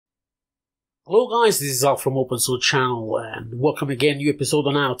Hello guys, this is Al from Open Source Channel and welcome again, new episode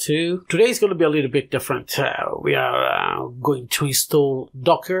on How To. Today is going to be a little bit different. We are going to install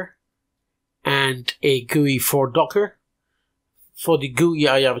Docker and a GUI for Docker. For the GUI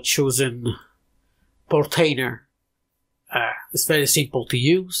I have chosen Portainer. It's very simple to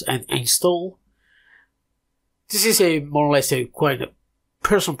use and install. This is a more or less a quite a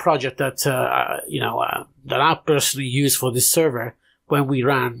personal project that that I personally use for this server.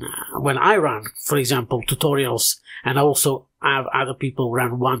 When I run, for example, tutorials, and I also have other people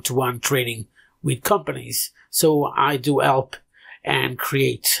run one-to-one training with companies. So I do help and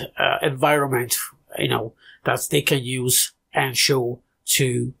create environment, that they can use and show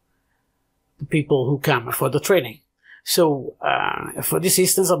to the people who come for the training. So for this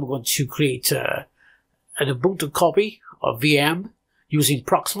instance, I'm going to create an Ubuntu copy of VM using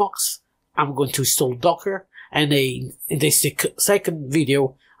Proxmox. I'm going to install Docker. And in this second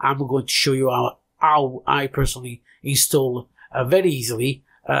video, I'm going to show you how I personally install very easily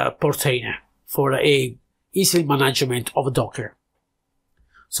Portainer for a easy management of Docker.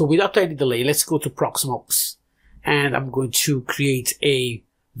 So without any delay, let's go to Proxmox, and I'm going to create a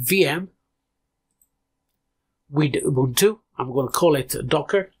VM with Ubuntu. I'm going to call it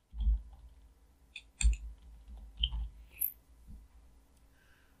Docker.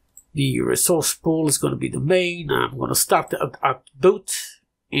 The resource pool is going to be the main. I'm going to start at boot,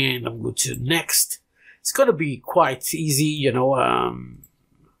 and I'm going to next. It's going to be quite easy, I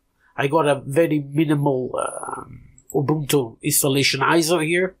got a very minimal Ubuntu installation ISO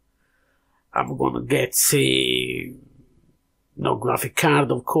here. I'm going to get no graphic card,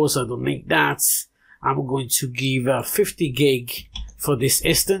 of course. I don't need that. I'm going to give 50 gig for this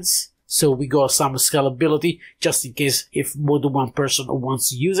instance, so we got some scalability just in case if more than one person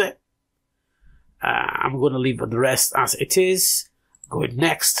wants to use it. I'm going to leave the rest as it is. Going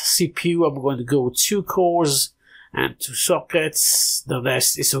next, CPU, I'm going to go 2 cores and 2 sockets. The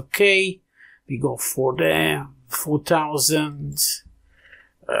rest is okay. We go for there,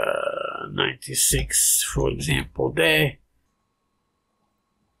 4096, for example, there.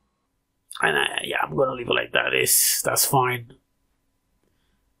 And I'm going to leave it like that. That's fine.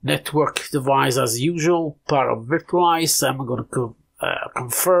 Network device as usual, part of virtualize. I'm going to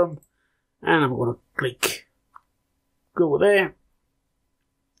confirm. And I'm going to click go there.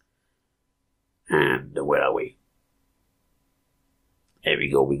 And where are we? There we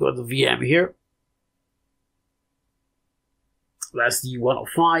go. We got the VM here. That's the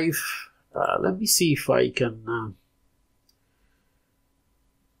 105. Let me see if I can.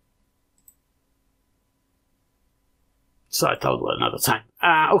 So I thought about another time.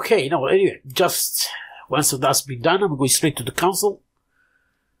 Okay. No. Anyway, just once that's been done, I'm going straight to the console.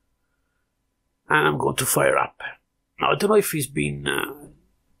 And I'm going to fire up. Now, I don't know if it's been...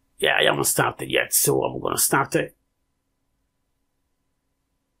 I haven't started yet, so I'm going to start it.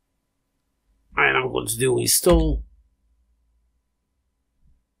 And I'm going to do install.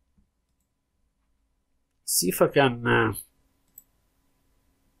 See if I can...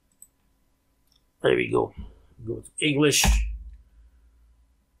 there we go. Go to English.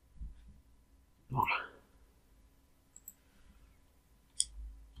 Oh.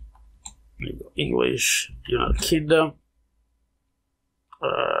 English, United Kingdom.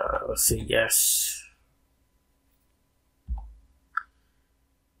 Let's say yes.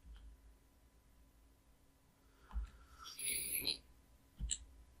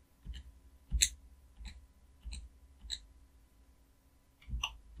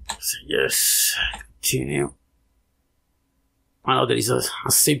 Say yes. Continue. I know there is a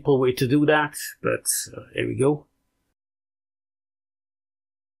simple way to do that, but here we go.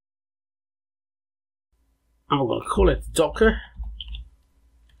 I'm going to call it Docker.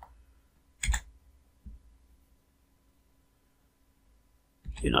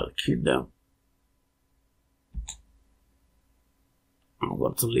 United Kingdom. I'm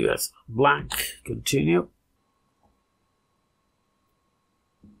going to leave it blank. Continue.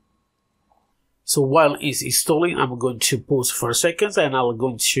 So while it's installing, I'm going to pause for a second and I'm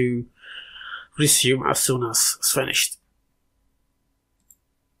going to resume as soon as it's finished.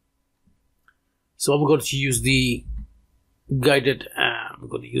 So I'm going to use the guided, I'm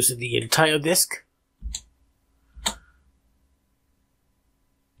going to use the entire disk.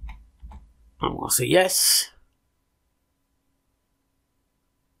 I'm going to say yes.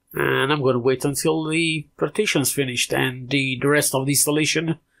 And I'm going to wait until the partition is finished and the rest of the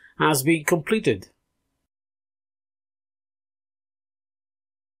installation has been completed.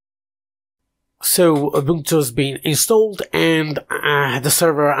 So Ubuntu has been installed and the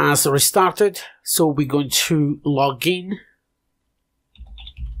server has restarted. So we're going to log in.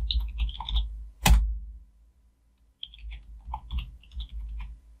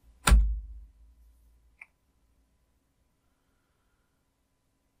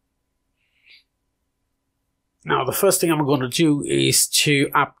 Now the first thing I'm going to do is to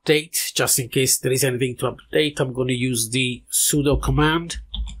update, just in case there is anything to update. I'm going to use the sudo command.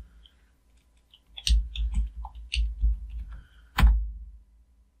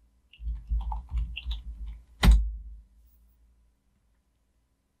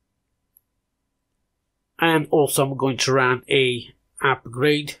 And also I'm going to run a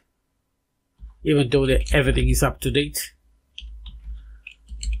upgrade, even though everything is up to date.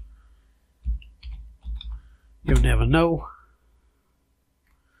 You never know.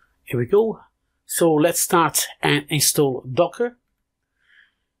 Here we go. So let's start and install Docker.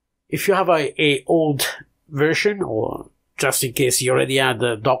 If you have a old version, or just in case you already had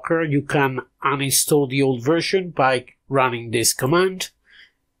the Docker, you can uninstall the old version by running this command.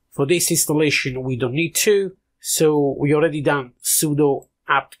 For this installation, we don't need to, so we already done sudo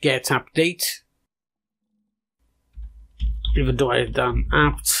apt-get update. Even though I've done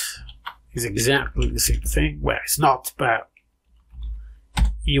apt, it's exactly the same thing. Well, it's not, but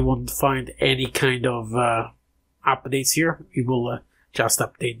you won't find any kind of updates here. We will just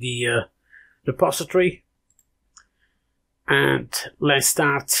update the repository. And let's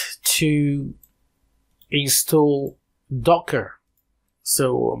start to install Docker.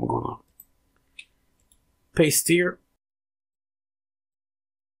 So I'm gonna paste here.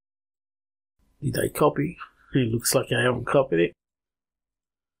 Did I copy? It looks like I haven't copied it.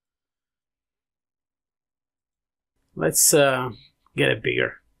 Let's get it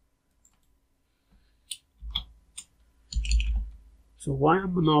bigger. So why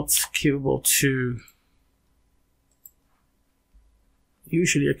am I not able to?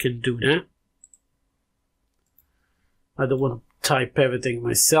 Usually I can do that. I don't want to type everything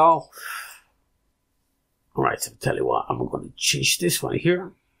myself. Alright, so I'll tell you what, I'm going to change this one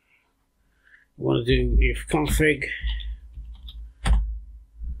here. I'm going to do if config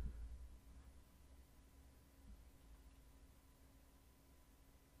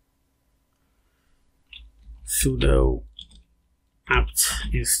sudo apt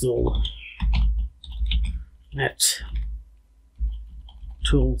install net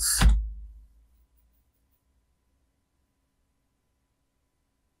tools.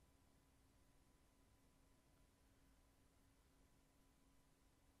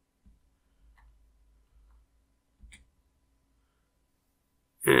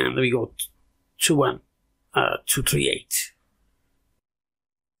 And there we go, 238.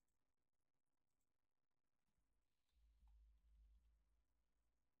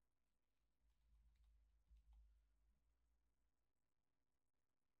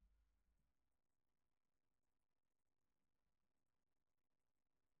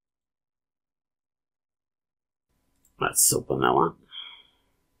 Let's open that one.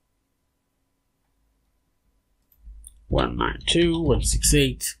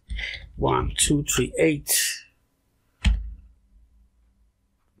 192.168.1238.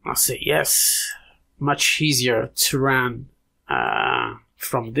 I'll say yes. Much easier to run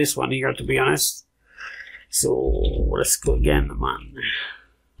from this one here, to be honest. So let's go again, man.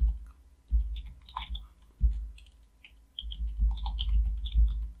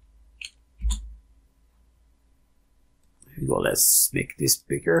 Here we go. Let's make this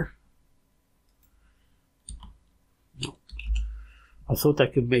bigger. I thought I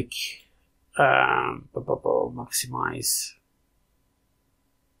could make maximize.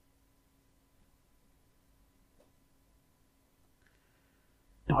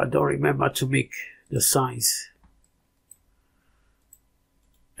 No, I don't remember to make the size.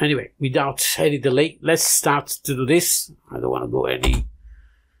 Anyway, without any delay, let's start to do this. I don't want to go any.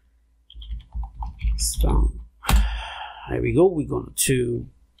 So, here we go. We're going to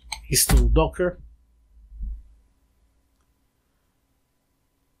install Docker.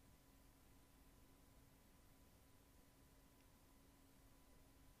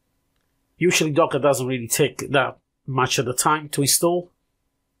 Usually Docker doesn't really take that much of the time to install.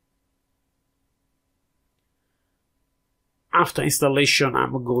 After installation,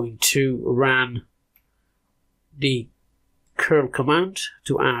 I'm going to run the curl command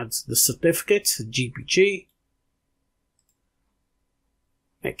to add the certificate, GPG.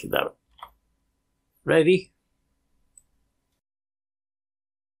 Make that ready.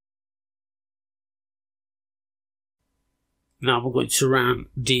 Now we're going to run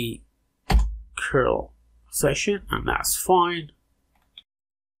the curl session, and that's fine.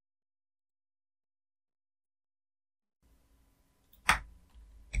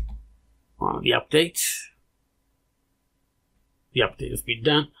 On the update has been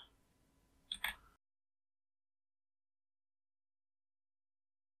done.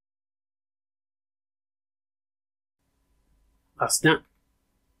 That's done.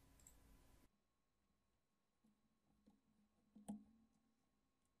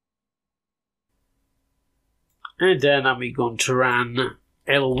 And then I'm going to run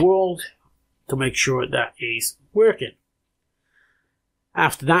hello world to make sure that is working.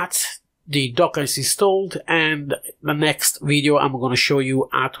 After that, the Docker is installed, and the next video I'm going to show you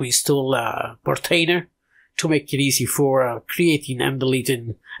how to install Portainer to make it easy for creating and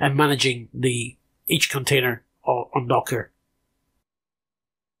deleting and managing each container on Docker.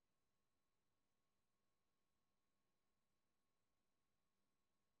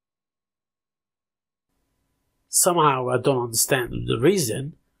 Somehow I don't understand the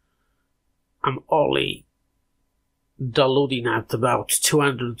reason. I'm only downloading at about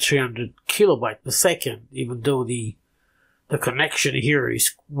 200-300 kilobytes per second, even though the connection here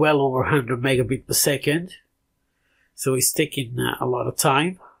is well over 100 megabits per second. So it's taking a lot of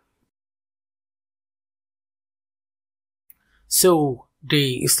time. So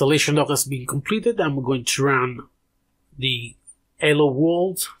the installation doc has been completed. I'm going to run the hello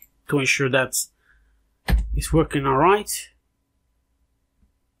world to ensure that it's working alright.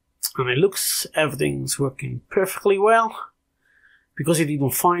 And it looks everything's working perfectly well. Because he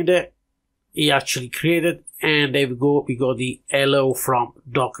didn't find it, he actually created, and there we go, we got the hello from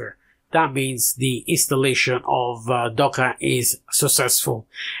Docker. That means the installation of Docker is successful.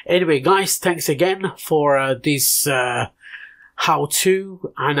 Anyway guys, thanks again for this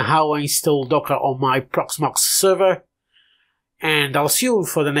how-to and how I install Docker on my Proxmox server. And I'll see you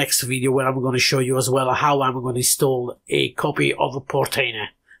for the next video where I'm going to show you as well how I'm going to install a copy of the Portainer.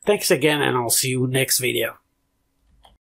 Thanks again, and I'll see you next video.